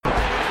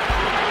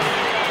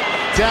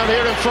Down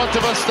here in front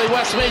of us, the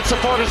Westmeath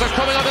supporters are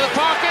coming onto the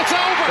park. It's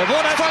over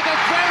for the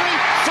very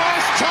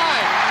first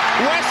time.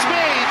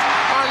 Westmeath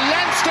are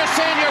Leinster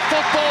Senior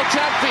Football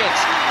champions.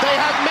 They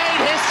have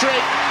made history.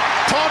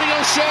 Tony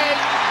O'Shea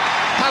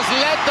has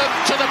led them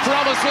to the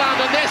promised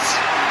land, and this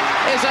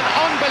is an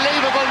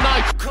unbelievable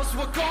night. 'Cause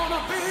we're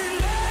gonna be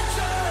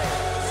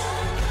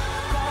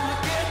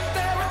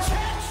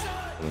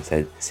legends.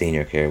 Said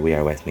Senior Care, we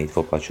are Westmeath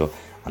Football Show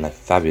on a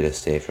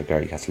fabulous day for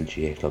Garrycastle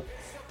GAA Club.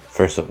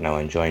 First up now,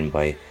 I'm joined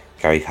by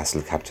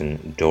Garrycastle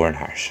captain Doran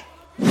Harsh.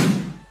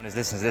 As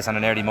listeners to this on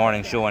an early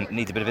morning show and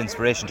needs a bit of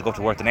inspiration to go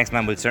to work, the next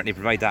man will certainly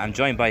provide that. I'm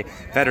joined by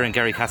veteran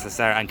Garrycastle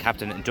star and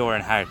captain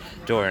Doran Harsh.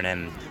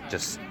 Doran,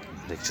 just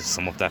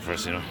sum up that for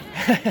us, you know.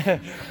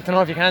 I don't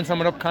know if you can sum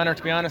it up, Conor,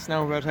 to be honest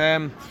now, but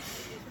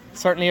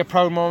certainly a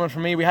proud moment for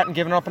me. We hadn't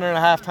given up in it at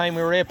half time.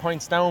 We were 8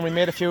 points down. We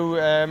made a few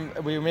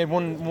we made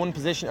one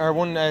position or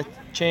one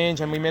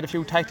change, and we made a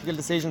few tactical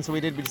decisions. So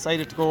we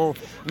decided to go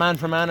man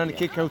for man on the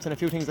kickouts and a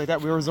few things like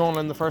that. We were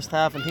zoning in the first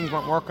half and things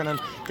weren't working, and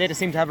they just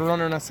seemed to have a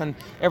run on us, and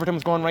everything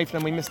was going right for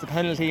them. We missed the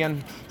penalty,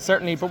 and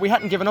certainly, but we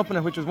hadn't given up on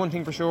it, which was one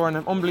thing for sure. And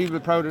I'm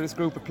unbelievably proud of this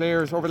group of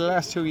players. Over the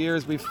last 2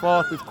 years, we've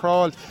fought, we've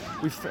crawled,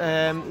 we've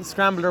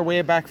scrambled our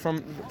way back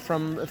from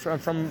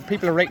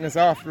people rating us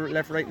off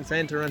left, right and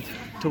centre, and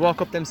to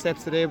walk up them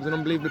steps today was an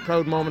unbelievably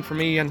proud moment for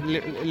me, and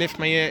lift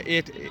my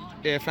 8th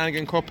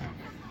Flanagan Cup.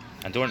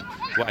 And Doran,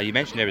 you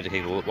mentioned there with the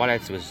kick, what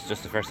else was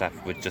just the first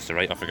half with just a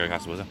write-off for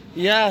Garrycastle, was it?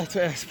 Yeah,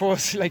 I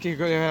suppose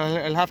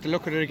I'll have to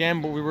look at it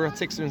again, but we were at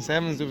 6 and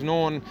 7s. There was no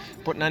one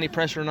putting any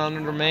pressure on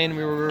under Main.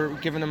 We were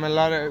giving them a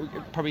lot of,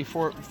 probably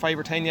 5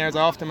 or 10 yards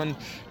off them, and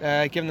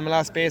giving them a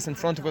lot of space in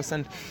front of us.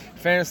 And in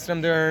fairness to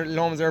them,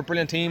 Lomans are a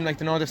brilliant team. They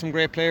know there's some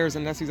great players,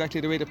 and that's exactly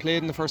the way they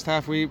played in the first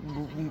half. We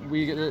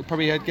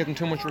probably had given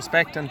too much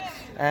respect, and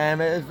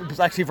it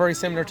was actually very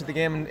similar to the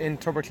game in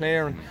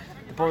Tubberclare. And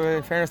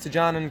in fairness to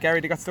John and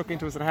Gary, they got stuck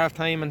into us at half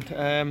time,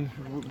 and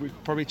we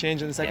probably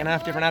changed in the second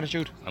half, different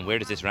attitude. And where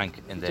does this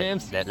rank in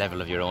the level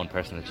of your own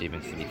personal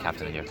achievements to be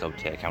captain in your club,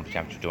 county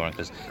championship, Doran?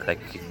 Because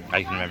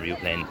I can remember you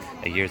playing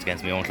years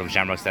against my own club,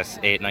 Shamrocks. That's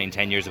 8, 9,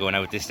 10 years ago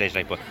now at this stage.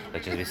 But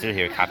we're still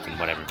here, captain,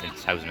 whatever, in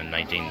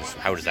 2019.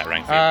 How does that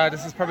rank for you?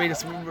 This is probably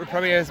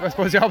I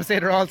suppose you always say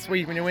they're all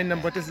sweet when you win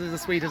them, but this is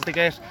as sweet as they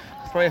get.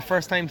 It's probably the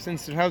first time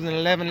since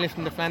 2011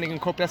 lifting the Flanagan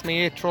Cup. That's my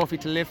 8th trophy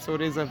to lift, so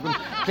it is. I've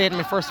played in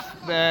my first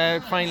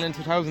final in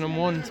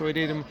 2001, so I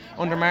did him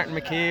under Martin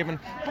McCabe, and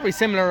probably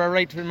similar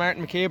right to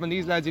Martin McCabe and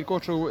these lads. You'd go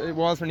through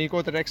Walsall and you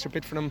go that extra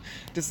bit for them.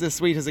 This is as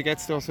sweet as it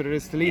gets, though, so it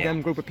is to lead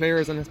them group of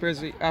players, and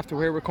especially after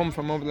where we've come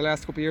from over the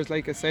last couple of years,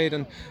 like I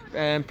said,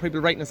 and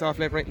people writing us off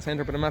left, right and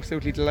centre, but I'm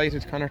absolutely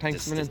delighted. Conor,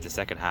 thanks for the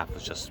second half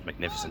was just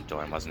magnificent,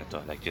 Doran, wasn't it,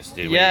 though?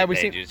 It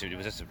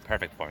was just a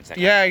perfect performance.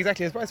 Yeah,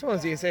 exactly. I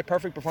suppose you say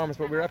perfect performance,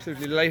 but we're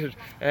absolutely delighted.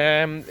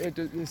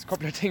 There's a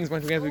couple of things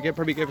went against. We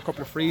probably gave a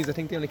couple of frees. I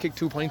think they only kicked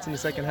 2 points in the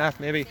second half,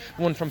 maybe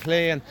one from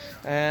play, and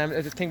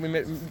I just think we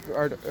made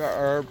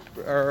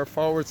our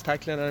forwards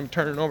tackling and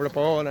turning over the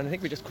ball, and I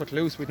think we just cut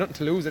loose. We had nothing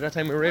to lose at that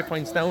time. We were 8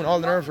 points down. All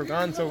the nerves were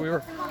gone, so we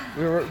were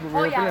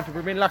brilliant.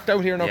 We're being locked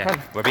out here now.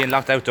 Yeah, we're being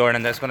locked out, Doran,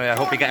 and I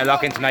hope you get a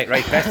lock in tonight.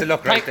 Right, best of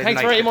luck. Right,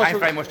 thanks very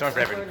much, Doran, for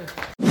everything.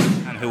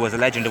 And who was a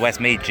legend of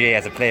Westmeath GAA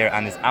as a player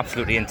and is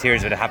absolutely in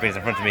tears with the happiness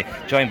in front of me,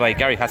 joined by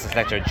Garrycastle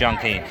selector John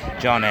Keane.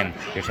 John,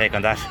 your take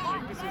on that?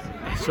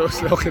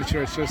 Just look at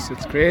it,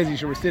 it's crazy.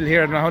 Sure, we're still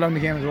here. I don't know how long the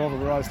game is over.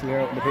 We're all still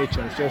here out on the pitch,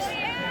 and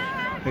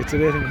it's a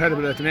bit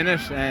incredible at the minute.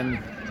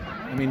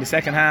 I mean, the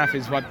second half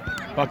is what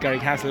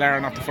Garrycastle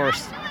are, not the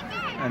first.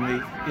 And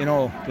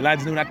the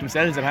lads knew that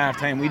themselves at half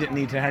time. We didn't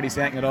need to hardly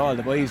say anything at all.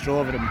 The boys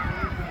drove at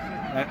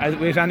them.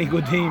 With any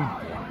good team,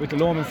 with the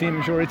Lomans team,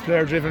 I'm sure it's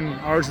player driven.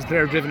 Ours is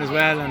player driven as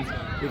well. And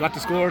we got the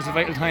scores at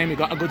vital time. We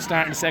got a good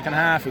start in the second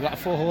half. We got a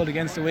foothold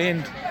against the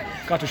wind.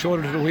 Got the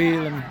shoulder to the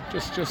wheel, and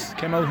just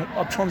came out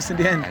up trumps in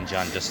the end. And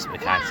John, I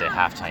can't say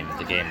half time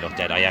the game looked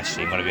dead. I'm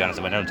going to be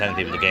honest, when I'm telling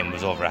people the game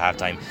was over at half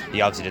time,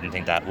 he obviously didn't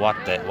think that. What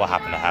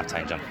happened at half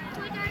time, John?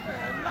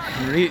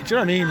 Do you know what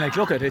I mean?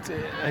 Look at it.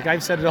 Like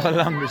I've said it all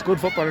along, there's good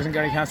footballers in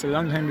Garrycastle a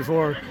long time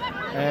before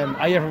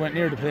I ever went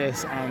near the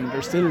place, and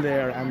they're still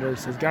there. And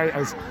there's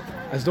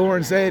as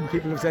Doran said,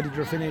 people have said that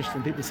they're finished,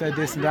 and people said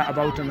this and that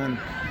about them, and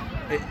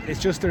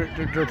it's just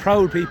they're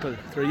proud people.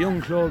 They're a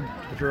young club,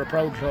 but they're a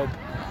proud club.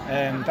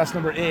 That's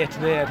number 8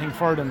 today, I think,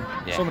 for them.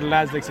 Yeah. Some of the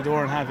lads like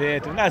Doran have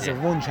 8, and lads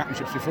have won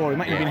championships before. We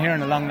might have been here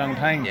in a long, long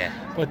time. Yeah.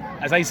 But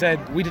as I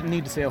said, we didn't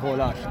need to say a whole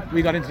lot.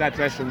 We got into that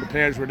dressing room, the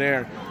players were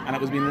there, and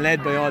it was being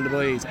led by all the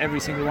boys. Every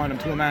single one of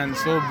them, 2-man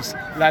subs,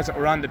 lads that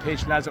were on the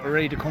pitch, lads that were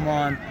ready to come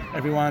on,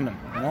 every one of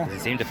them.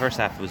 It seemed the first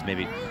half was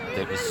maybe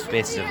there was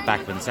spaces at the back,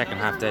 but in the second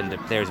half then the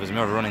players was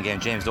more of a running game.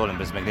 James Dolan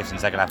was magnificent in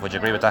the second half. Would you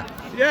agree with that?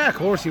 Yeah, of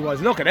course he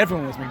was. Look,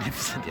 everyone was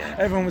magnificent. Yeah.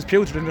 Everyone was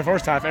putrid in the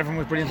first half, everyone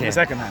was brilliant in the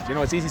second half.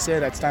 It's easy to say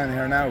that standing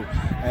here now.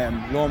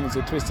 Lomans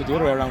had twisted the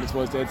other way around. I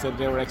suppose they said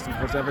they were excellent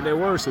in the first half, but they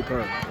were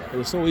superb. It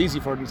was so easy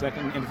for them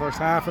in the first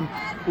half, and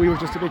we were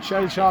just a bit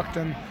shell shocked.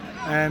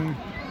 And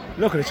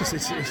look,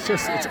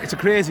 it's a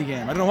crazy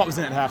game. I don't know what was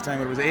in it at half time.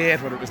 Whether it was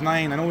 8, whether it was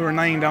 9. I know we were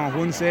 9 down at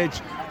one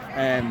stage.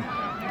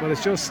 But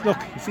it's just, look,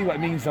 you see what it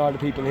means to all the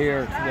people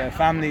here, to the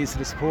families, to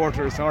the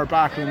supporters, to our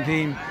backroom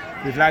team.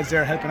 We've lads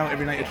there helping out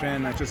every night of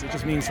training. It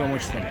just means so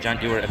much to them. John,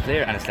 you were a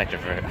player and a selector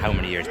for how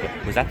many years? But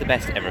was that the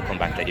best ever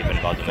comeback that you've been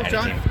involved in with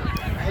any team?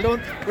 Well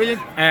done,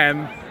 brilliant. I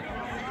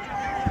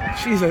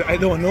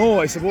don't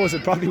know. I suppose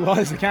it probably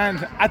was. I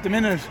can't. At the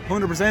minute,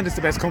 100% it's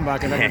the best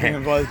comeback I've ever been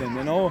involved in.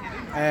 You know,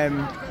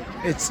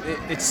 it's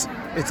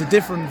a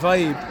different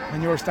vibe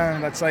when you're standing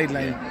on that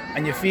sideline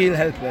and you feel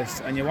helpless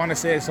and you want to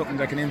say something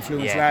that can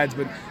influence lads,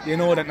 but you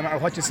know that no matter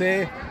what you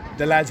say,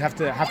 the lads have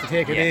to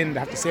take it in. They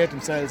have to say it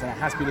themselves, and it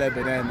has to be led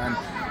by them. And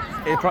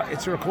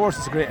it's of course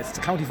it's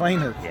a county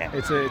final.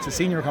 It's a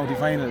senior county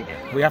final.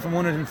 We haven't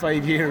won it in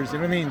 5 years. You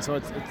know what I mean? So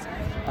it's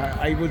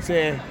I would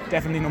say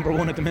definitely number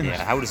one at the minute.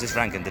 Yeah. How does this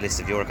rank in the list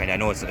of your kind? I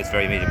know it's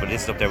very immediate, but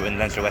this is up there with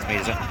Leinster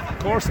Westmeath, is it? Of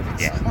course it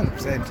is.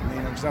 100%. I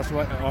mean, I'm just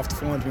off the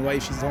phone to my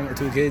wife. She's home with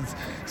 2 kids,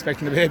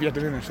 expecting the baby at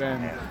the minute.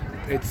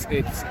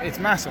 It's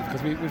massive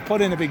because we've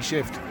put in a big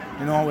shift.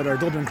 You know, with our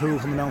Dublin crew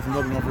coming down from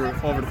Dublin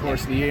over the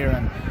course of the year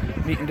and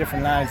meeting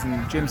different lads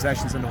and gym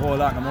sessions and the whole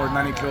lot, and more than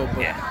any club.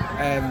 But,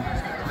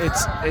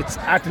 as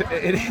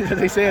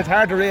I say, it's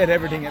hard to rate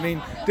everything. I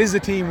mean, this is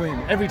a team win.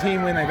 Every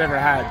team win I've ever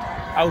had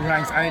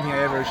outranks anything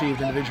I ever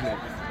achieved individually.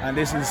 And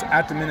this is,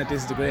 at the minute,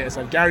 this is the greatest.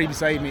 I've Gary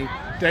beside me,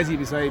 Desi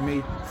beside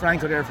me,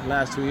 Franco there for the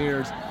last 2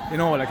 years. You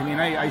know,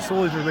 I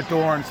soldiered with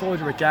Dorn,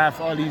 soldiered with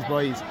Gaff, all these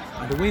boys.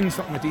 And to win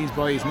something with these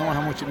boys, knowing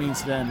how much it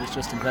means to them, is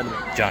just incredible.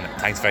 John,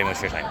 thanks very much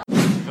for your time.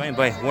 Joined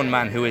by one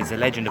man who is a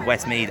legend of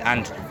Westmeath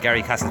and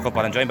Garrycastle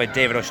football, and joined by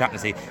David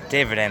O'Shaughnessy.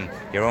 David,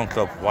 your own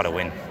club, what a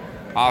win.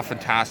 Oh,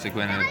 fantastic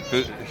win, a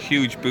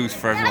huge boost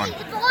for everyone.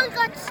 The ball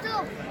got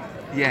stuck.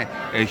 Yeah,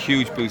 a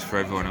huge boost for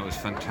everyone. It was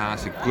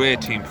fantastic,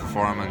 great team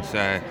performance.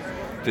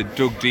 They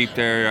dug deep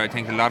there. I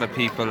think a lot of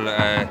people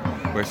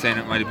were saying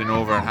it might have been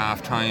over at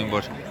half time,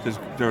 but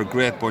they're a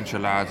great bunch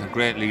of lads and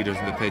great leaders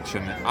in the pitch,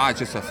 and it's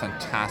just a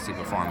fantastic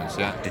performance.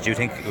 Yeah. Did you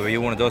think, were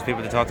you one of those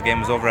people that thought the game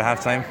was over at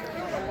half time?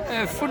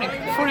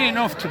 Funny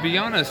enough, to be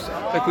honest,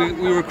 like we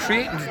were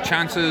creating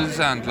chances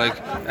and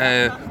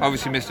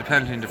obviously missed a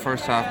penalty in the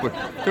first half, but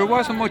there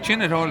wasn't much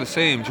in it all the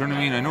same. Do you know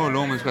what I mean? I know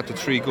Lomond's got the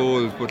 3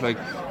 goals, but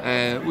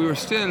we were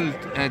still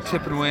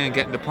tipping away and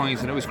getting the points,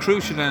 and it was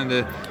crucial in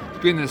the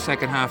beginning of the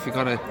second half. We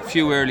got a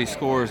few early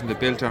scores and they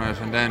built on it,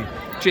 and then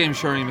James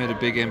Shirley made a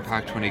big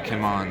impact when he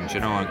came on, you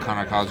know, and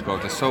Conor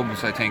Cosgrove. The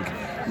subs, I think,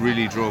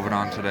 really drove it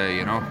on today,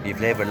 you know. You've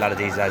played with a lot of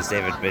these lads,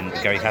 David, been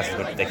Garrycastle,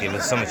 but it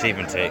was some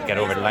achievement to get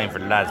over the line for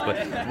the lads. But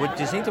what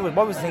was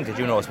the thing that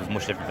you noticed was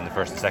much different from the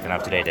first and second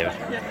half today, David?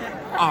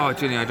 Oh,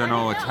 Ginny, I don't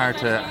know. It's hard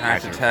to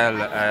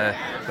tell. I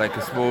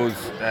suppose.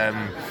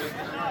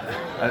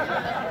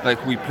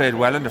 We played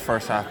well in the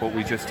first half, but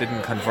we just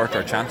didn't convert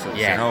our chances,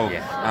 you know.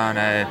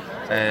 Yeah.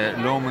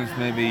 And Lomond's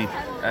maybe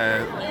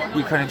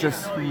we kind of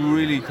just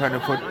really kind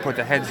of put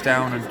the heads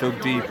down and dug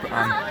deep,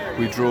 and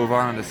we drove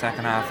on in the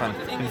second half. And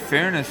in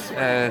fairness,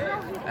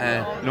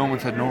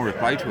 Lomond's had no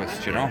reply to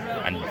us, you know.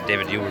 And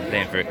David, you were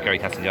playing for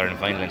Garrycastle in the Ireland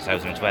final in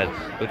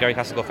 2012. Will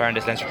Garrycastle go far in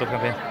this Leinster Club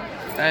campaign?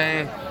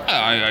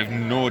 I've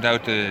no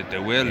doubt they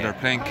will. They're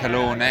playing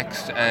Kellow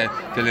next.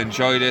 They'll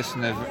enjoy this,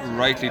 and they're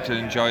rightly to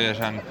enjoy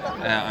it. And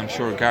I'm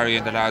sure Gary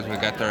and the lads will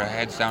get their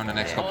heads down the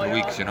next couple of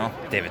weeks, you know.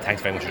 David,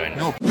 thanks very much for joining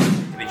us.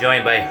 We'll be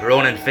joined by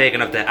Ronan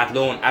Fagan of the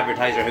Athlone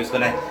Advertiser, who's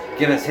going to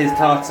give us his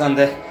thoughts on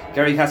the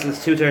Garrycastle's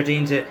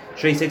 2-13 to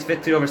 3-6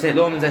 victory over St.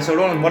 Lomond's. So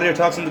Ronan, what are your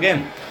thoughts on the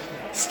game?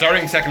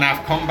 Stirring second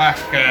half comeback.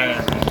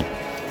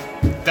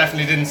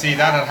 Definitely didn't see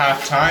that at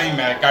half time.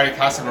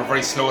 Garrycastle were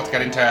very slow to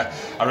get into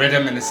a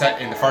rhythm in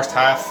the first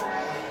half.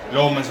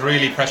 Lomond's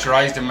really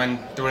pressurised them when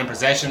they were in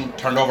possession,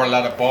 turned over a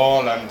lot of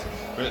ball, and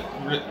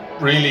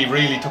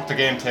really took the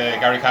game to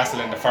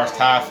Garrycastle in the first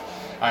half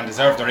and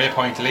deserved their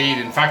 8-point lead.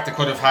 In fact, they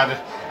could have had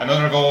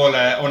another goal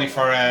only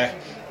for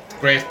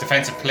great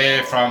defensive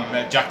play from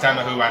Jack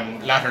Donahue,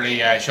 and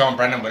latterly Sean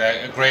Brennan with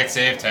a great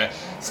save to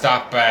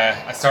stop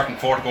a certain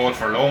 4th goal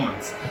for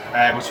Lomond's,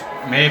 which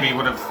maybe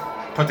would have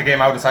put the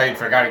game out of sight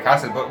for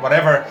Garrycastle. But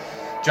whatever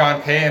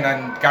John Payne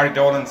and Gary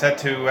Dolan said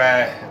to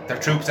their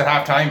troops at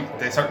half time,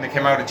 they certainly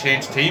came out a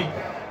changed team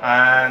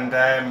and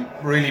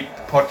really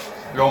put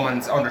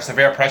Lomond's under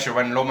severe pressure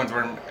when Lomond's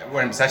were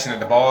in possession of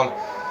the ball.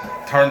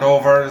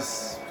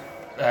 Turnovers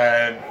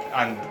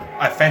and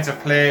offensive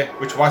play,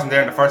 which wasn't there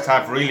in the first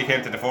half, really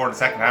came to the fore in the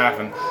second half.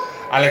 And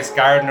Alex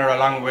Gardner,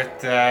 along with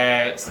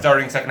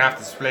stirring second half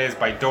displays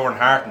by Doran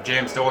Hart and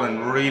James Dolan,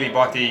 really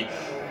brought the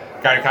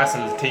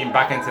Garrycastle team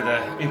back into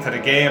the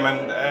game.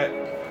 And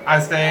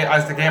as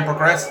the game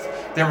progressed,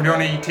 they were the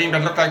only team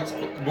that looked like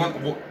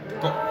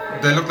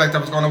they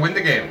was going to win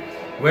the game.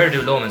 Where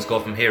do Lomond's go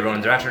from here,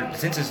 Ronan?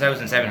 Since the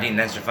 2017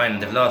 Leinster final,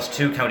 they've lost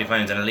 2 county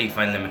finals and a league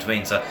final in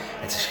between, so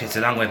it's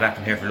a long way back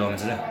from here for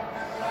Lomond's, isn't it?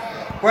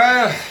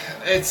 Well,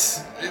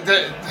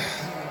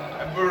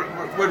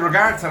 with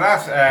regard to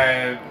that,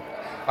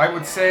 I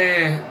would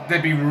say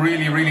they'd be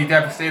really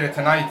devastated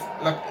tonight.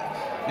 Look,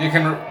 you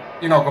can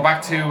go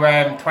back to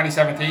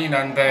 2017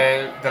 and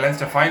the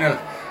Leinster final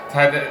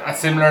had a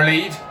similar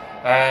lead,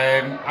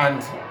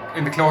 and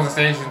in the closing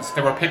stations,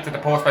 they were pipped at the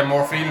post by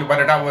Moorfield.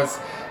 Whether that was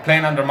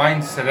playing on their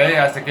minds today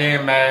as the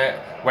game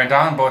went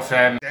on, but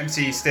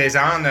Dempsey stays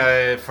on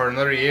for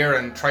another year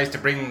and tries to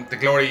bring the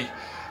glory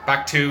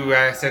back to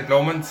St.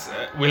 Lomans.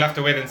 We'll have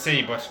to wait and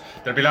see, but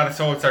there'll be a lot of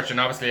soul searching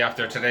obviously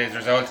after today's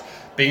result.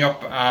 Being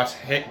up by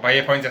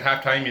 8 points at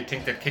half time, you'd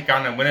think they'd kick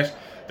on and win it.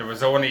 There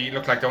was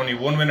looked like only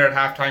one winner at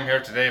half time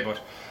here today, but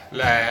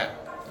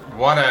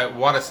what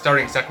a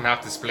stirring second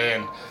half display,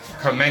 and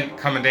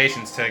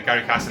commendations to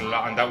Gary Castle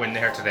on that win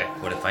here today.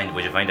 Would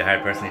you find it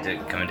hard personally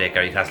to commendate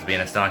Gary Castle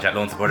being a staunch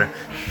Athlone supporter?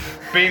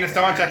 Being a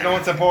staunch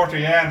Athlone supporter,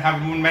 yeah, and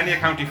having won many a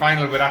county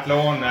final with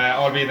Athlone,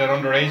 albeit at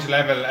underage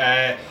level.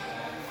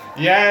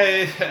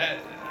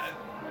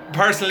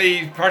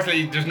 Personally,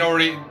 there's no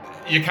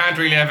you can't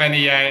really have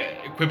any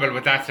quibble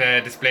with that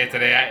display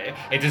today.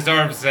 It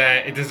deserves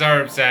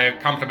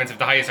compliments of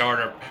the highest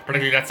order,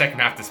 particularly that second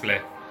half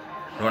display.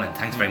 Ronan,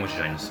 thanks very much for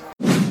joining us.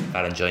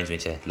 Alan joins me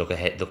to look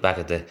back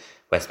at the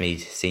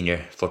Westmeath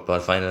senior football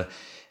final.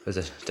 Was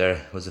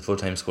the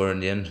full-time score in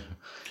the end?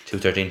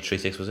 2-13,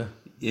 3-6 was it?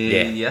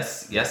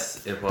 Yes,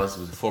 it was. It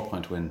was a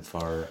 4-point win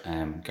for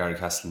Gary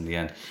Castle in the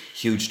end.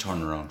 Huge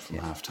turnaround from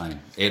half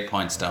time. 8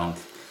 points down.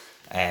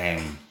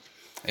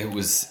 It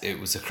was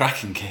a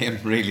cracking game,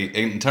 really.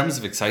 In terms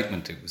of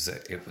excitement, it was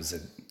a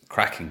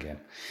cracking game.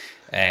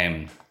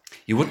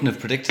 You wouldn't have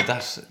predicted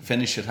that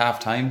finish at half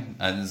time.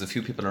 There's a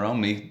few people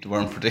around me who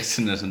weren't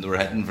predicting it and they were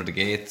heading for the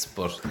gates,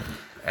 but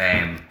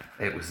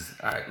it was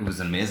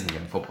an amazing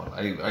game of football.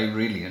 I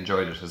really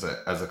enjoyed it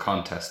as a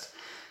contest.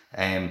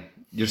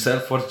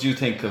 Yourself, what did you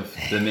think of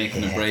the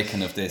making and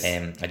breaking of this?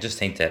 I just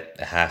think that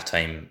at half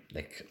time,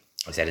 like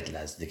I said it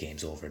as the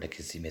game's over, like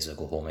you may as well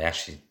go home.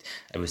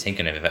 I was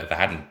thinking if I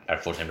hadn't our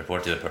full-time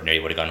reporter nearly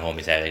would have gone home.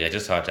 He said, like, I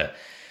just thought that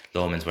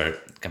Lomans were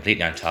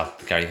completely on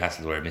top. Gary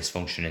Castle were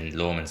misfunctioning.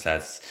 Lomans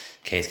lads,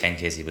 Ken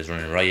Casey was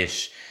running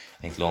riot.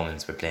 I think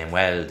Lomans were playing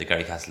well. The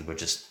Gary Castle were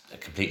just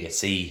completely at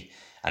sea.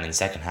 And in the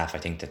second half, I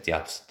think that the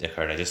opposite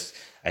occurred.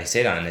 I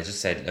stayed on and I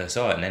just said, I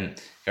saw it, and then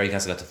Gary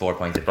Castle got to 4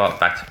 points. It brought it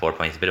back to 4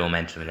 points, a bit of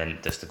momentum, and then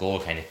just the goal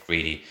kind of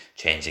really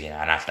changed again.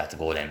 And after that, the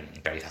goal, then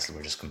Gary Castle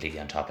were just completely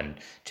on top. And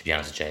to be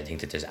honest with you, I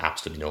think that there's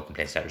absolutely no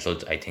complaints to that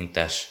result. I think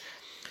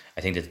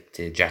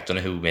that Jack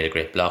Donoghue made a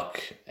great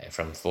block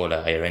from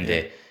Fola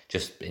Irende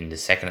just in the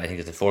second. I think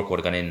that the fourth would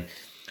have gone in.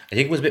 I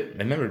think it was a bit. I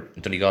remember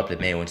Donegal played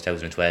Mayo in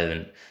 2012,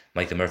 and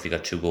Michael Murphy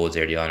got 2 goals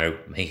early on, or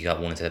I think he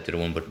got one instead of the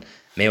other one. But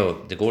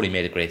Mayo, the goalie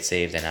made a great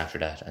save then after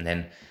that, and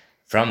then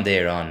from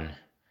there on,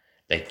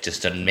 like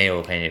just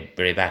Mayo kind of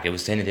brought it back. It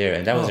was kind of there,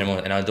 and that was their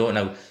moment. And I don't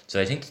know. So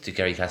I think that the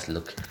Gary Castle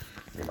look,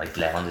 they might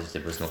let on that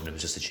there was nothing. It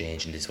was just a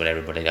change in this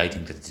whatever. But like I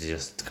think that they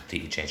just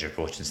completely changed their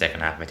approach in the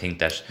second half. I think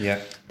that I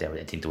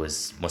think there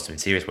must have been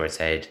serious where it's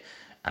head,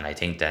 and I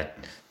think that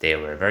they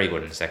were very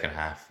good in the second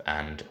half.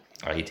 And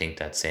I think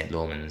that St.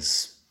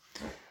 Lomans,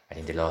 I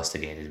think they lost the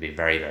game. They'd be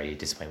very, very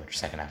disappointed with their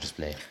second half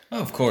display.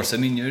 Oh, of course. I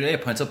mean, you're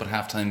 8 points up at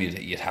half time.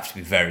 You'd have to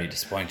be very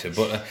disappointed.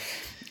 But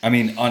I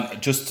mean,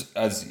 just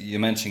as you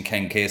mentioned,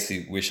 Ken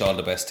Casey, wish all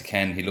the best to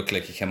Ken. He looked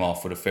like he came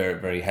off with a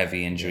very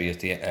heavy injury at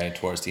the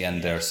towards the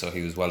end there, so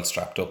he was well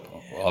strapped up.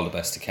 All the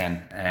best to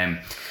Ken.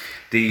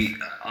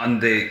 On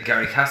the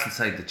Gary Castle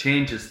side, the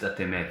changes that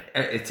they made,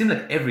 it seemed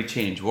like every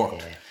change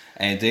worked.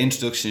 And the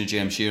introduction of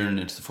James Sheeran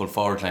into the full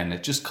forward line,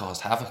 it just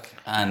caused havoc.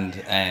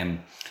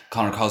 And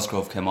Conor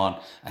Cosgrove came on,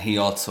 and he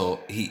also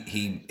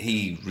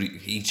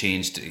he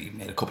changed. He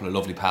made a couple of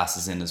lovely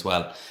passes in as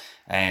well.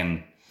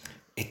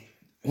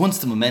 Once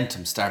the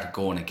momentum started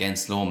going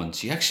against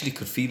Lomans, you actually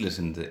could feel it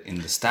in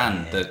the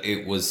stand that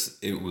it was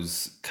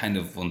kind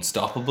of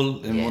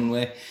unstoppable in one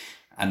way,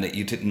 and that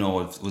you didn't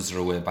know was there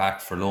a way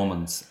back for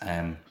Lomans.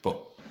 But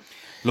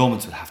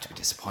Lomans would have to be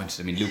disappointed.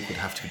 I mean, Luke would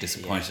have to be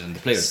disappointed, and the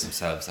players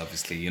themselves,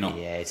 obviously, you know.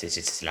 Yeah,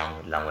 it's a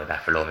long way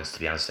back for Lomans, to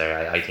be honest.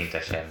 I think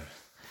that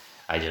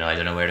I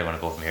don't know where they want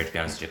to go from here, to be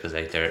honest with you, because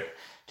like they're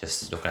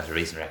just looking at the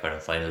recent record in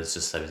finals.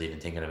 Just I was even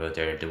thinking about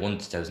the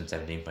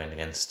 2017 final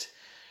against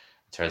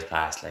Thurles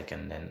Pass, like,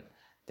 and then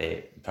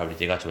they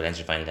got to a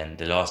Leinster final, then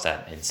they lost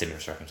that in similar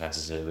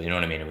circumstances. You know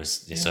what I mean? It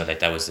was so like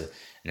that was, and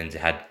then they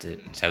had the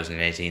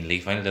 2018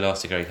 league final. They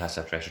lost to Gary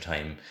Castle after extra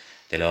time.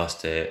 They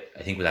lost to,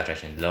 I think with that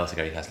extra time, they lost to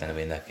Gary Castle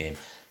anyway in that game.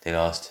 They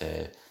lost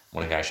to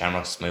one of Gary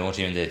Shamrocks, my own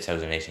team, in the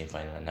 2018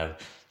 final, and now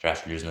they're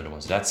after losing another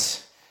one. So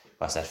that's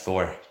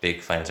 4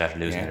 big finals after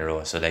losing in a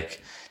row. So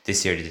like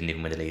this year they didn't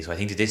even win the league. So I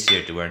think that this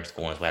year they weren't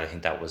going as well. I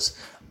think that was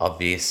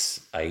obvious.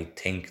 I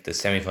think the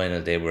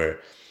semi-final they were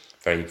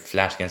very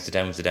flat against the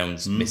Downs. The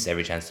Downs missed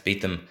every chance to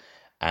beat them,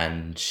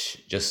 and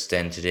just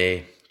then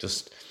today,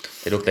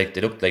 they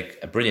looked like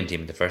a brilliant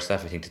team in the first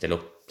half. I think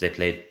that they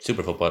played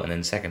super football, and then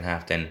the second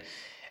half, then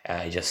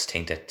I just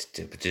think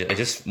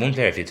that one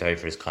player I feel sorry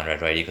for is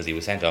Conrad Riley, because he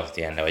was sent off at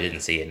the end. Now I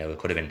didn't see it. Now it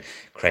could have been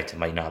correct, it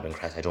might not have been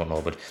correct, I don't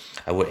know. But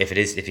I would, if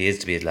he is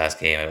to be his last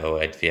game,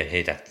 I'd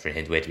hate that for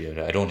him to wait to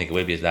be. I don't think it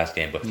will be his last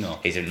game, but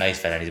he's a nice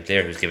fella and he's a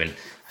player who's given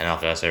an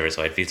awful lot of service.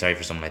 So I'd feel sorry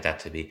for someone like that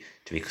to be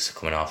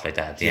coming off like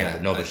that at the end.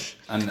 But no,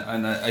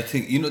 and I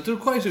think they're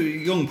quite a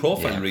young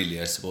profile,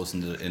 really. I suppose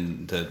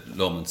in the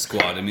Lomond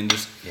squad. I mean,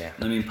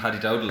 Paddy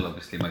Dowdall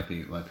obviously might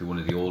be one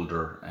of the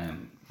older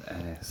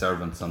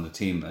servants on the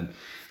team. And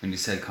when you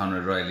said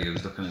Conrad Riley, I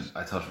was looking at,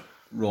 I thought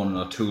Ronan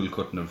O'Toole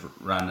couldn't have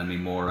ran any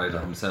more out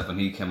of himself, and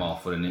he came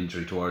off with an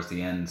injury towards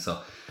the end. So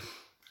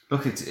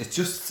look, it's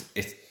just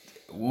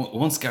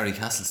once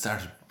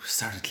Garrycastle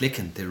started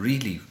clicking, they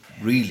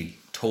really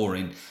tore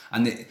in,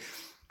 and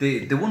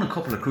they won a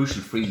couple of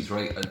crucial frees,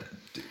 right?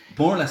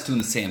 More or less doing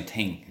the same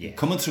thing,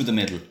 coming through the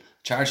middle,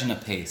 charging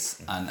at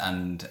pace,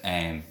 and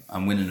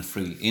winning a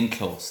free in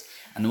close.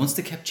 And once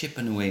they kept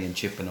chipping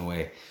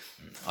away,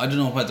 I don't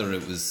know whether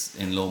it was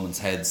in Lomond's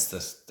heads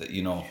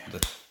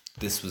that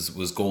this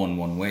was going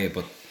one way,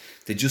 but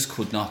they just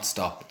could not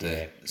stop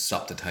the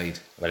tide.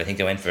 Well, I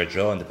think I went for a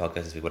draw on the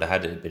podcast. We would have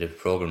had a bit of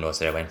programme notes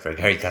there. I went for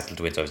Garrycastle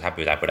to win, so I was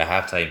happy with that. But at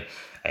half time,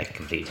 I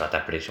completely thought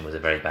that prediction was a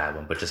very bad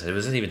one. But I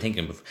wasn't even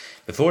thinking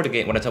before the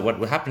game. When I thought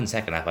what happened in the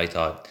second half, I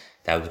thought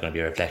that was going to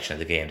be a reflection of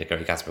the game. That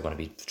Garrycastle were going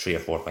to be 3 or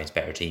 4 points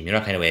better team. You know,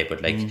 kind of way.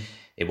 But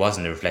it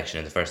wasn't a reflection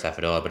in the first half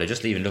at all. But I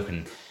just even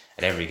looking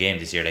at every game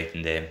this year, like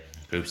in the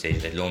group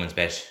stage, like Lomond's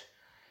bet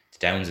the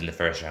Downs in the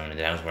first round, and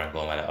the Downs weren't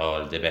going well at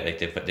all. They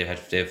bet they had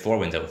 4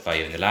 wins out of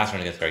 5. In the last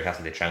round against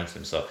Garrycastle, they trounced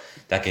them, so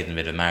that gave them a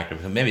bit of a marker.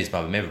 Maybe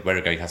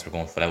whether Garrycastle were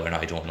going full out or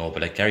not, I don't know.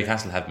 But like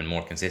Garrycastle have been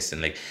more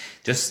consistent. Like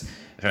just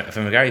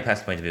from a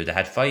Garrycastle point of view, they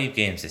had 5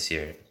 games this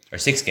year, or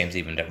 6 games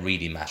even, that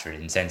really mattered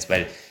in sense.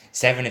 Well,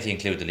 7 if you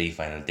include the league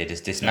final. They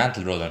just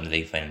dismantled Rotherham in the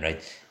league final,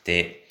 right?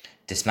 They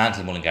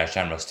dismantled Mullingar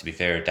Shamrocks, to be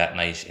fair, that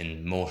night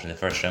in Moat in the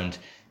first round.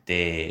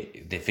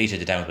 They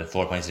defeated the Downs with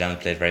 4 points. The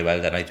Downs played very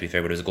well that night, to be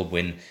fair, but it was a good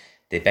win.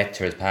 They bet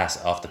Thurles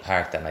Pass off the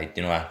park that night,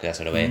 after that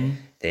sort of way.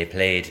 They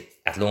played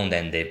Athlone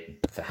then, they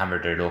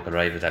hammered their local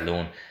rivals at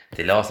Athlone.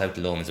 They lost out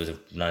to Lomans.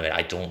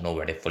 I don't know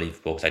where they fully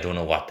focused. I don't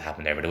know what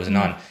happened there, but it was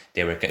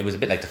it was a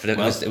bit like it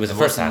was the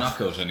first half.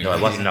 Knockout anyway. No,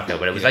 it wasn't knockout,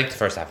 but it was like the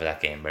first half of that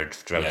game where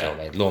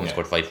Lomans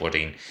scored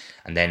 5-14,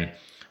 and then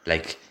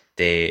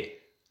they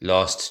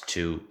lost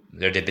to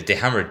they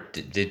hammered.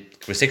 They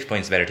were 6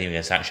 points better team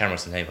against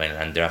Shamrocks in the semi-final,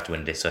 and they're after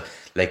winning this. So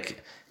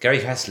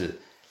Garrycastle,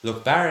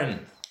 look,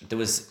 Barron, there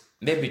was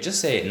maybe just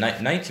say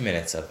 90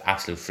 minutes of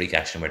absolute freak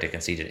action where they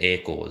conceded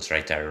 8 goals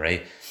right there,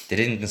 right? They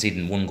didn't concede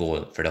in 1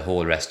 goal for the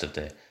whole rest of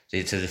the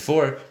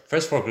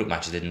first 4 group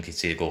matches. They didn't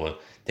concede a goal.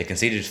 They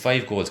conceded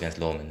 5 goals against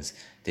Lomans.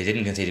 They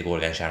didn't concede a goal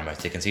against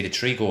Shamrocks. They conceded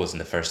 3 goals in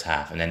the first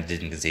half, and then they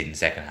didn't concede in the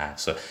second half.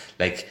 So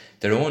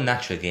their own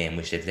natural game,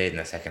 which they played in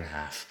the second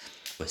half,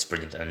 was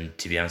brilliant. And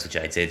to be honest with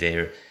you, I'd say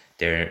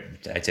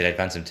they'd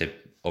advance them to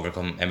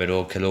overcome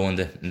Emmett Cologne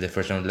in the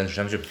first round of the Leinster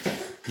Championship.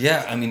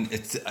 Yeah, I mean,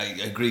 I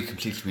agree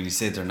completely when you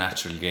say their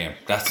natural game.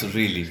 That's what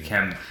really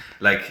came,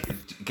 like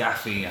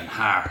Gaffey and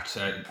Hart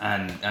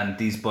and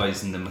these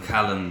boys in the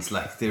McCallans,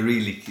 like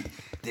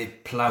they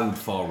ploughed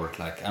forward,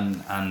 like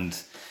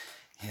and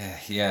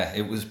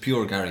it was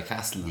pure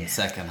Garrycastle in the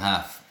second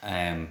half.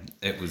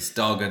 It was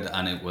dogged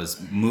and it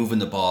was moving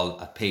the ball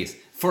at pace.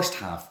 First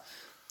half,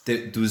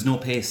 there was no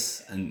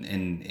pace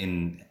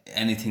in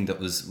anything that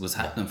was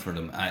happening for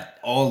them.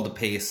 All the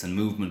pace and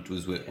movement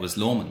was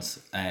Lomans.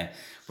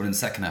 But in the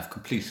second half,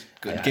 complete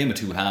game of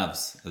 2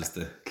 halves, as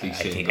the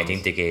cliche I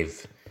think they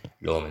gave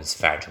Lomans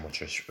far too much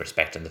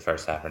respect in the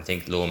first half, and I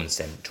think Lomans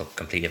then took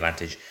complete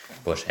advantage.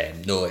 But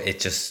no,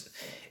 it's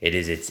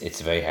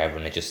a very hard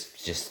one. It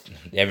just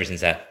ever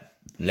since that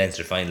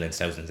Leinster final in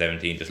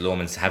 2017, just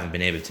Lomans haven't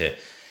been able to.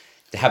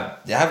 They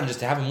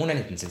haven't won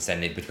anything since then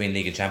between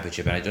league and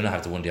championship, and I don't know how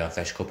to won the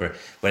Flesh Cupper.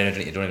 Well, I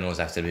don't even know if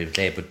that's to be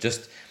played, but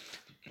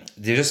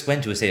they just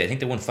went to a stage. I think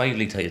they won 5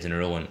 league titles in a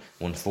row and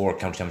won 4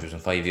 county championships in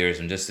 5 years,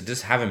 and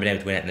just haven't been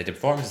able to win it. And the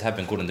performances have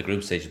been good in the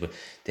group stages, but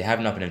they have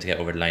not been able to get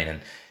over the line,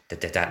 and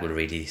that will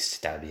be a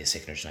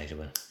sickener tonight. It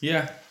will.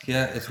 Yeah,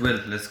 it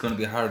will. It's going to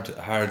be a hard.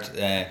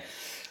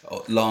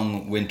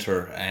 Long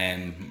winter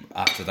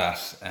after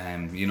that.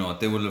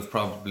 They will have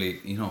probably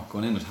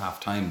gone in at half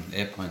time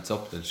 8 points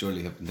up. They'll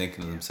surely have been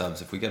thinking to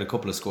themselves, if we get a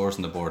couple of scores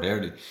on the board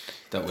early,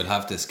 that we'll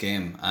have this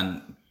game.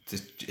 And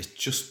it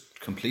just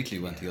completely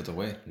went the other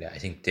way. Yeah, I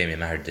think Damien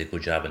Maher did a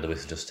good job in the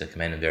whistle, just to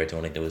commend him there. I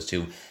don't think there was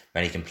too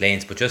many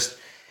complaints, but just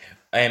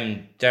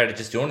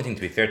the only thing,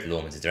 to be fair to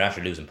Lomans, is they're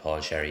after losing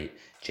Paul Sherry,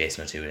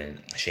 Jason O'Toole and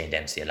Shane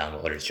Dempsey, along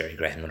with others, Jerry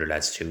Graham and other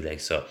lads too,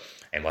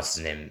 and what's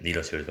his name, Neil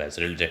O'Toole as well.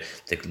 So the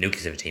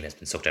nucleus of the team has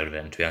been sucked out of it,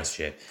 and to be honest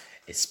with you,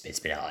 it's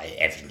been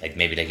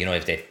everything.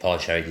 If Paul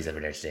Sherry's ever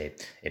there today,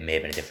 it may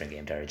have been a different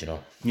game there,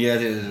 Yeah,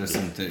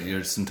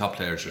 there's some top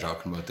players you're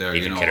talking about there.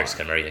 Even Kieran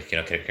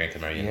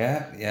Kilmurray.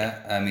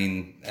 Yeah. I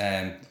mean,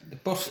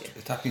 but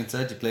that being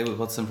said, you play with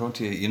what's in front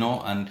of you,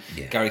 and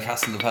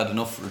Garrycastle have had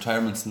enough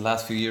retirements in the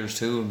last few years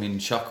too. I mean,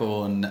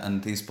 Shocko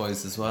and these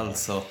boys as well.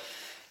 So,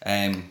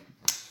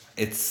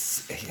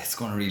 it's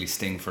going to really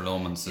sting for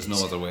Lomans. There's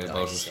no other way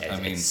about it. I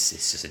mean, it's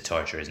just a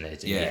torture, isn't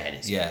it?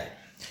 Yeah.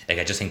 Like,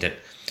 I just think that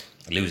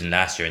losing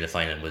last year in the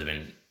final would have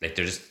been like,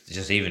 they're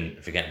just even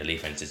forgetting the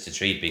defense. It's a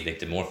treat big, like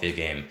the Moorfield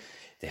game.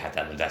 They had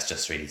that one. That's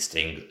just really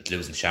sting.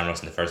 Losing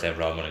Shamrocks in the first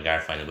ever All Mullingar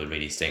final would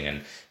really sting,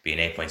 and being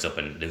 8 points up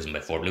and losing by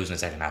 4, losing the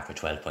second half by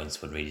 12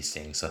 points would really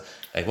sting. So,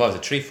 like, what was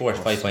it? 3-4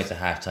 to 5 points at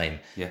half time,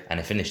 and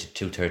it finished at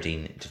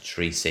 2-13 to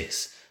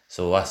 3-6.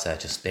 So what's that?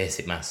 Just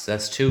basic maths.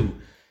 That's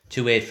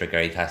 2-8 for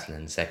Garrycastle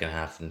in the second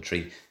half, and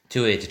 2-8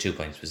 to 2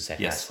 points was the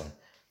second half one.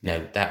 Now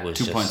that was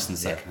 2 points in the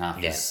second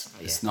half.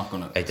 It's not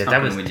going to. Like,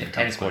 that was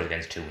 10 scores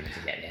against 2 wins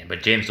again. Yeah.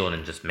 But James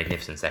Dolan just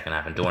magnificent second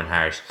half, and Doran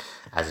Harris,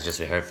 as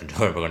we heard from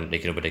Doran, we're going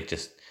to but like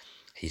just.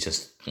 He's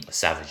just a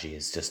savage. He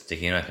is just,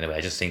 you know,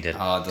 I just think that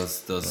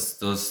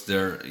those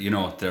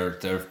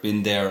they've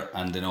been there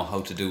and they know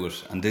how to do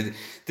it, and they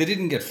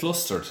didn't get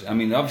flustered. I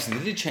mean, obviously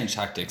they did change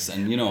tactics,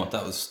 and you know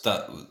that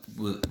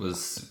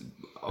was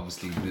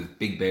obviously the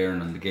big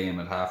bearing on the game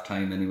at half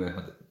time anyway.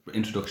 The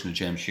introduction of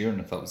James Sheeran,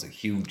 I thought was a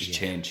huge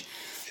change.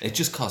 It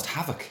just caused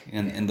havoc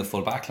in the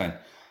full back line.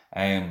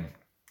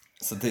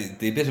 So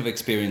the bit of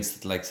experience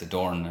that the likes of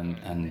Doran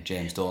and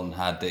James Dolan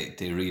had, they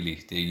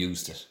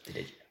used it. They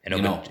did.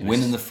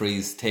 Winning the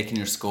freeze, taking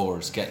your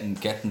scores, getting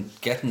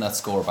that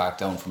score back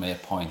down from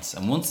 8 points,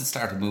 and once it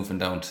started moving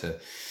down to,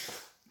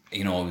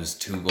 it was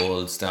 2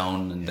 goals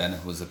down, and then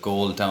it was a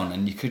goal down,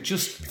 and you could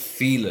just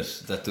feel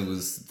it that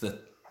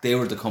they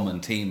were the coming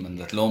team, and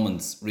that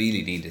Lomans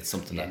really needed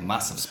something, that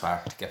massive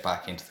spark to get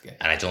back into the game.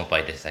 And I don't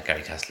buy this that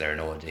Garrycastle are an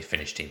old they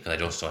finished team, because I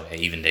just don't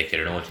even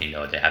they're an old team.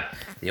 They have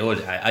the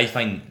old. I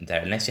find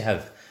that unless you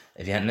have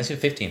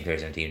 15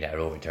 players in a team that are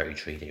over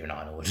 33, that you're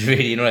not an old.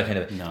 Really, you know that kind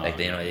of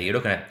you're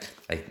looking at,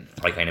 like,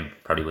 I kind of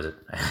probably was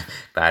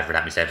bad for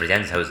that myself. For the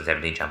end of the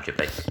 2017 championship,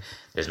 like,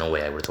 there's no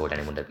way I would have told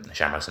anyone that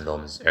Shamrocks and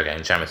Lomans, or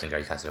Shamrocks and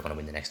Garrycastle are going to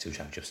win the next 2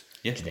 championships.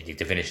 Yeah, the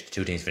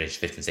 2 teams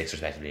finished 5th and 6th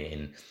respectively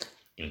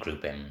in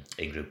group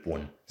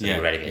 1. So they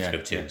were relegated to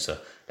group 2. So,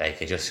 like,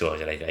 it just shows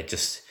you, like,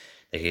 it's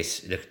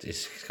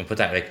can put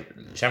that, like,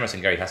 Shamrocks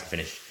and Garrycastle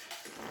finished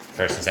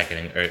first and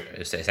second,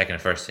 or second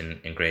and first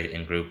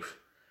in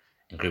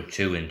group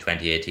 2 in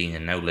 2018,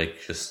 and now,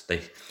 like, just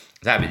like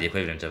that'd be the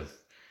equivalent of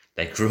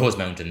like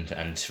Rosemount and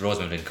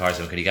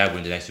Carson and Killygow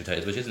win the next 2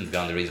 titles, which isn't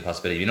beyond the reason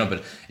possibility,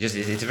 but it's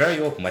a very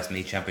open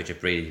Westmeath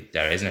Championship, really,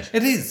 there, isn't it?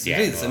 It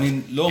is. I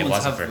mean,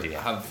 Lomans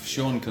have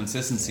shown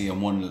consistency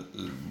on one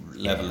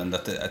level, and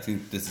that I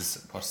think this is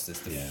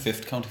the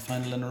 5th county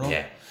final in a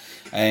row.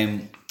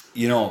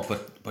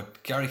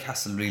 But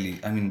Garrycastle really,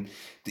 I mean,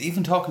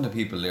 even talking to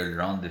people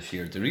earlier on this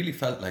year, they really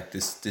felt like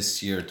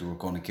this year they were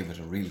going to give it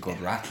a real good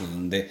rattle,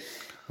 and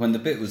when the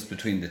bit was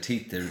between the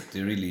teeth,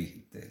 they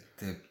really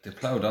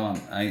ploughed on.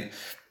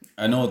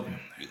 I know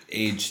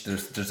age.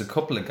 There's a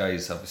couple of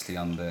guys obviously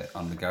on the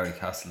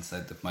Garrycastle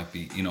side that might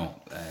be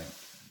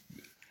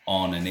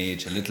on in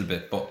age a little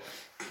bit, but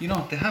they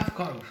have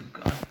got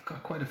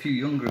quite a few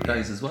younger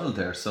guys as well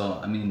there. So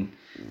I mean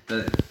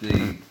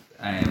the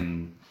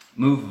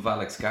move of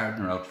Alex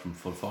Gardner out from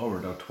full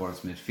forward out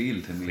towards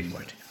midfield, I mean,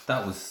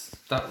 that was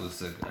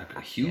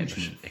a huge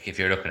move. Like, if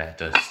you're looking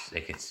at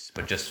it,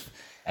 but just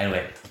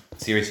anyway,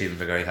 seriously,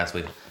 for Garrycastle,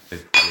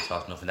 we've probably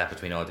talked enough of that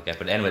between all the games.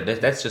 But anyway,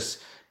 let's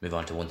just move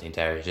on to one thing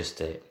there, just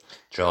to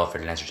draw for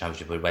the Leinster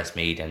Championship with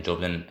Westmeath and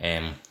Dublin.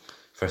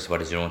 First,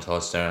 what is your own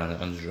thoughts there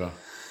on the draw?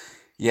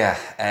 Yeah,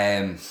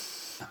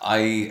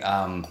 I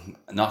am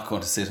not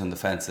going to sit on the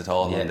fence at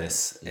all on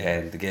this.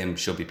 The game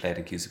should be played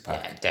in Cusack Park.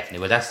 Yeah, definitely.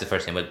 Well, that's the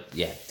first thing. But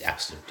yeah,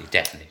 absolutely,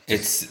 definitely.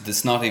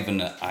 It's not even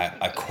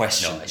a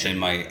question in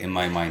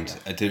my mind.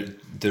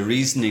 The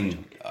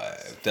reasoning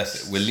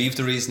that we'll leave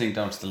the reasoning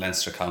down to the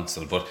Leinster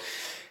Council, but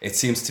it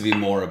seems to be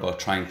more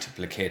about trying to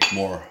placate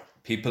more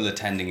people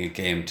attending a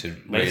game to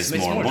raise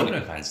more money.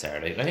 Dublin fans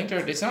there. Like, I think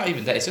it's not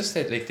even that. It's just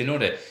that, like, they know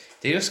that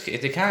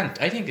they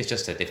can't. I think it's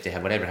just that if they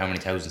have how many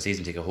thousand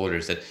season ticket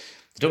holders, that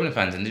the Dublin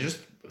fans, and they just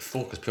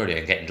focus purely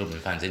on getting Dublin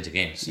fans into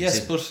games. Yes,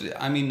 but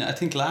I mean, I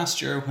think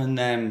last year when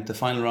the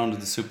final round of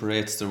the Super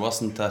 8s, there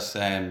wasn't that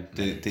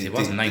it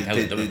wasn't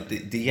 9,000 Dublin.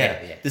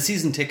 The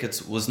season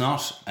tickets was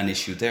not an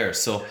issue there.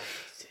 So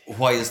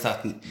why is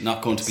that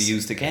not going to be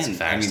used again? It's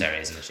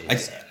isn't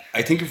it?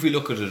 I think if we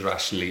look at it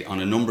rationally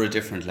on a number of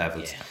different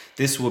levels,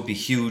 this would be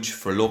huge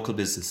for local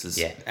businesses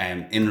in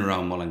and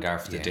around Mullingar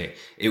for the day.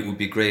 It would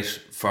be great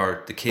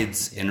for the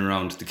kids in and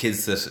around, the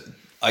kids that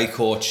I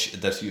coach,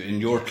 that you in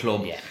your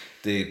club,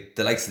 the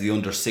likes of the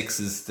under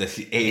 6s, the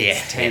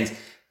 8s, 10s,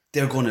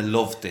 they're going to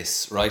love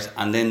this, right?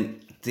 And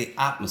then the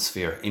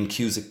atmosphere in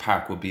Cusack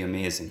Park would be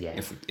amazing.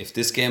 If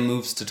this game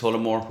moves to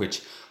Tullamore,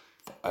 which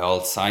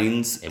all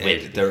signs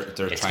they're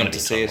trying to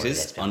say it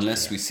is,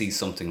 unless we see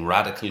something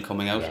radical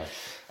coming out,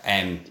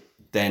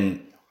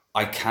 then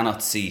I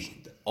cannot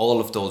see all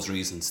of those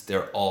reasons.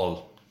 They're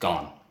all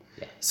gone.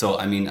 So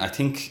I mean, I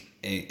think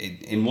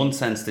in one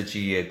sense the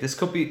GAA, this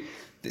could be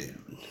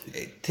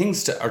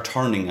things are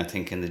turning, I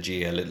think, in the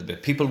GA a little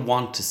bit. People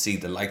want to see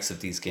the likes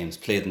of these games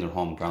played in their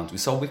home grounds. We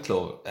saw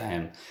Wicklow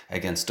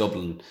against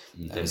Dublin.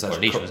 It was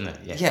wasn't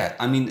it? Yeah,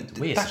 I mean,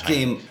 that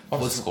game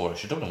what was the score?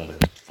 Should Dublin won with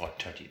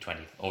 30-20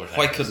 overtime.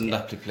 Why couldn't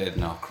that be played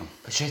in Auckland?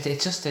 But sure,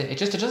 it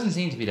doesn't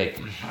seem to be like.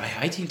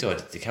 I think though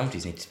the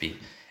counties need to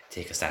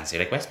take a stance here.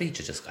 Like Westmeath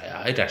should just.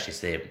 I'd actually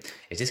say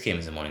if this game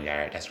is in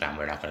Mullingar, that's grand.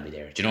 We're not going to be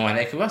there. Do you know? And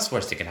like, what's the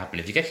worst that can happen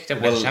if you get kicked out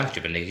of the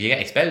championship and like, you get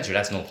expelled? Sure,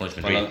 that's no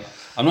punishment. Really.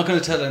 I'm not going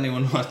to tell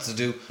anyone what to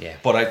do. Yeah.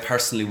 But I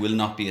personally will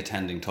not be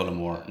attending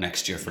Tullamore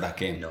next year for that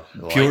game. No,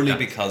 purely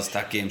because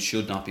that game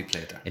should not be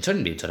played there. It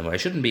shouldn't be in Tullamore. It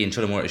shouldn't be in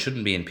Tullamore. It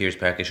shouldn't be in Pearse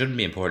Park. It shouldn't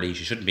be in Portlaoise.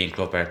 It shouldn't be in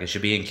Club Park. It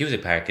should be in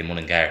Cusack Park in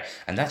Mullingar.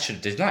 And that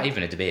should. There's not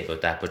even a debate about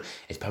that. But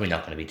it's probably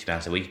not going to be. To be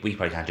honest, we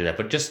probably can't do that.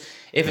 But just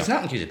if it's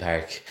not in Cusack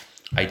Park,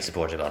 I'd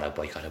support it all out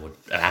boycott.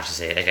 I have to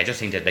say, like, I just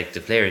think that like the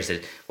players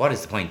said, what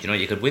is the point? You know,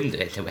 you could win,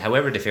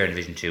 however, the fair in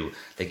Division 2.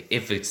 Like,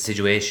 if it's a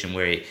situation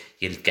where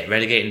you'll get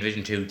relegated in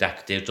Division 2,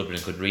 that Dublin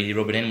could really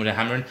rub it in with a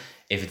hammering.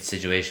 If it's a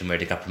situation where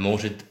they got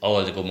promoted,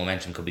 all the good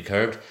momentum could be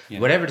curbed. Yeah.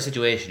 Whatever the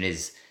situation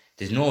is,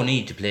 there's no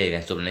need to play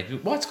against Dublin.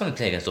 Like, what's going to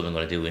play against Dublin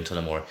going to do in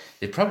Tullamore?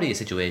 There's probably a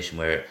situation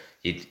where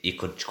you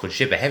could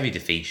ship a heavy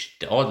defeat.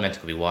 All the momentum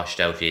could be washed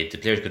out. The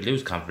players could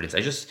lose confidence.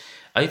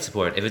 I'd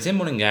support if it's in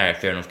Mullingar,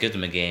 fair enough. Give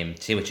them a game,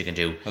 see what you can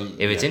do.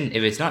 If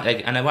it's not,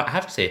 like, and I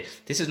have to say,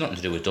 this has nothing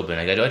to do with Dublin.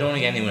 Like, I don't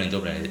think anyone in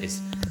Dublin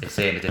is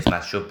saying that this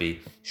match should be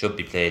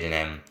played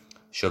in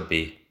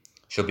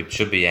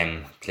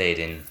played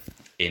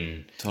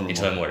in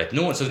Tullamore. Like,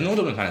 no, so there's no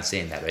Dublin fan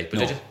saying that, right?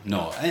 But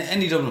no.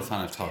 Any Dublin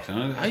fan I've talked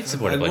to, I'd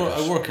support it.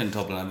 I work in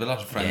Dublin. I have a lot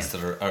of friends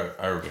that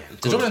are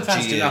the Dublin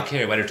fans do not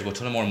care whether to go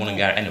Tullamore,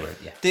 Mullingar, anywhere.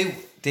 Yeah.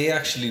 They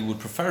actually would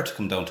prefer to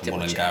come down to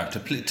Mullingar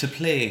to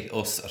play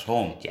us at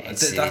home. Yeah,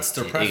 that's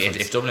their preference.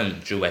 If Dublin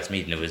drew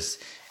Westmeath and it was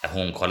a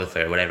home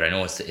qualifier or whatever, I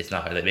know it's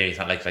not maybe it's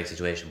not like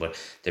situation, but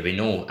there'd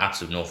be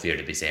absolute no fear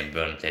to be saying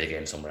we're going to play the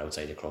game somewhere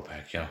outside the Crow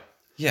Park, you know.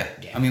 Yeah.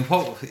 I mean,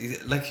 what,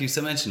 like you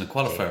mentioned, a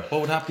qualifier.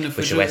 What would happen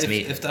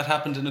if that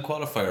happened in a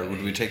qualifier?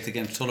 Would we take the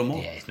game to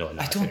Tullamore? Yeah, no,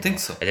 I don't think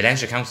so. The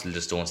Leinster Council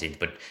just don't see it,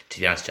 but to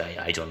be honest,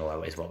 I don't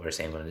know is what we're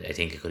saying, but I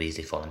think it could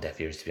easily fall on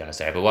deaf ears, to be honest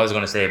there. But what I was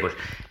going to say, but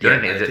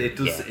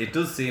it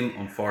does seem,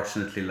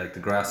 unfortunately, like the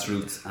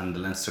grassroots and the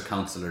Leinster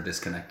Council are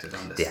disconnected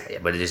on this. Yeah,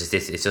 but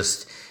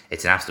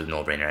it's an absolute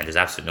no-brainer, and there's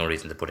absolutely no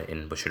reason to put it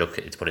in. But sure, look,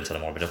 it's put in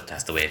Tullamore, but look,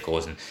 that's the way it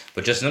goes.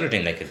 But just another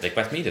thing, like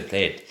Westmeath have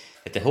played.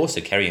 Like the host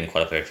of Kerry in the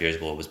qualifier a few years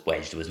ago was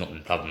wedged. There was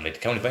nothing problem. Like the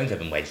county finals have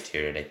been wedged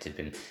here. Like they've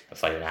been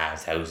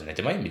 5,500. Like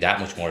there mightn't be that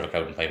much more of a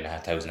crowd than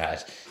 5,500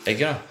 at it. Like,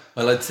 you know.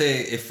 Well, I'd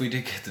say if we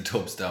did get the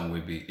Dubs down,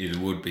 it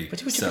would be. But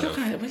sell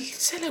out.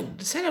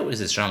 Sell out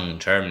is a strong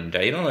term.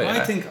 You know.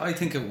 I think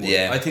it would.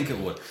 Yeah. I think it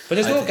would. But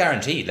there's no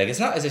guarantee. Like it's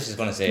not as if it's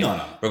going to say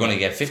we're going to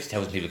get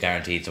 50,000 people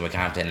guaranteed, so we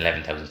can't play in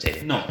 11,000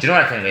 stadium. No. Do you know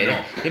that kind of way?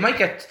 No. They might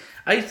get.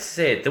 I'd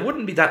say there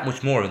wouldn't be that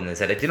much more than they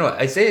said. Like, you know,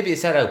 I'd say it'd be a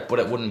sellout, but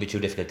it wouldn't be too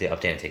difficult to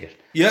obtain a ticket.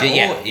 Yeah.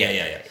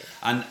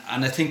 And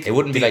I think it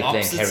wouldn't be like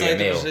playing Kerry or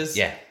Mayo.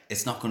 Yeah.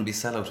 It's not going to be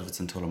sellout if it's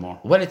in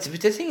Tullamore. Well, the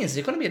thing is,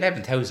 there's going to be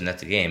 11,000 at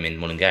the game in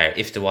Mullingar,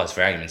 if there was,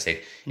 for argument's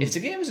sake. If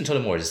the game was in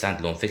Tullamore as a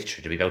standalone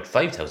fixture, there'd be about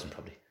 5,000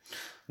 probably.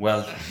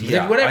 Well,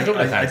 yeah, whatever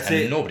I'd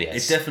say nobody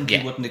else. It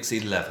definitely wouldn't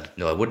exceed 11.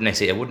 No, it wouldn't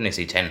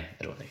exceed 10,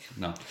 I don't think.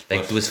 No.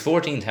 Like, there was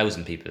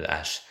 14,000 people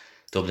at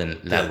Dublin,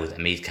 Louth,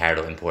 and Meath,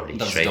 Carlow, and Portlaoise.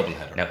 That was a double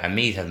header. Now, and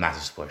Meath have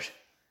massive support.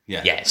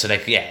 Yeah. So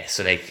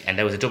and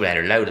there was a double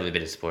header, Louth have a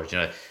bit of support. You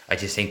know, I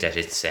just think that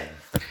it's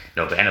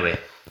but anyway,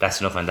 that's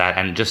enough on that.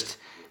 And just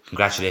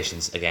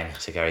congratulations again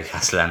to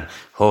Garrycastle, and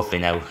hopefully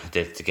now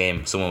the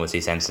game, someone will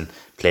see sense and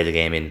play the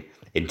game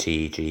in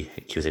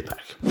TEG Cusack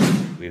Park.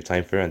 We have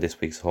time for on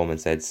this week's Home and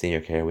Said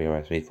Senior Care We Are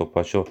Westmeath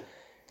Football Show.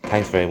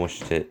 Thanks very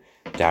much to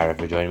Dara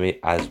for joining me,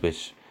 as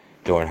with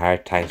Doran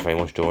Hart. Thanks very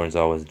much. Doran's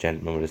always a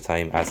gentleman with his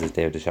time, as is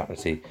David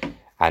O'Shaughnessy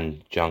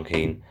and John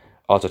Keane.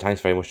 Also,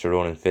 thanks very much to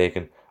Ronan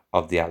Fagan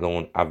of the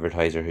Athlone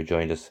Advertiser, who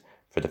joined us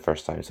for the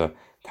first time. So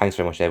thanks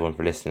very much to everyone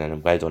for listening,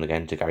 and well done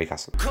again to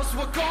Garrycastle.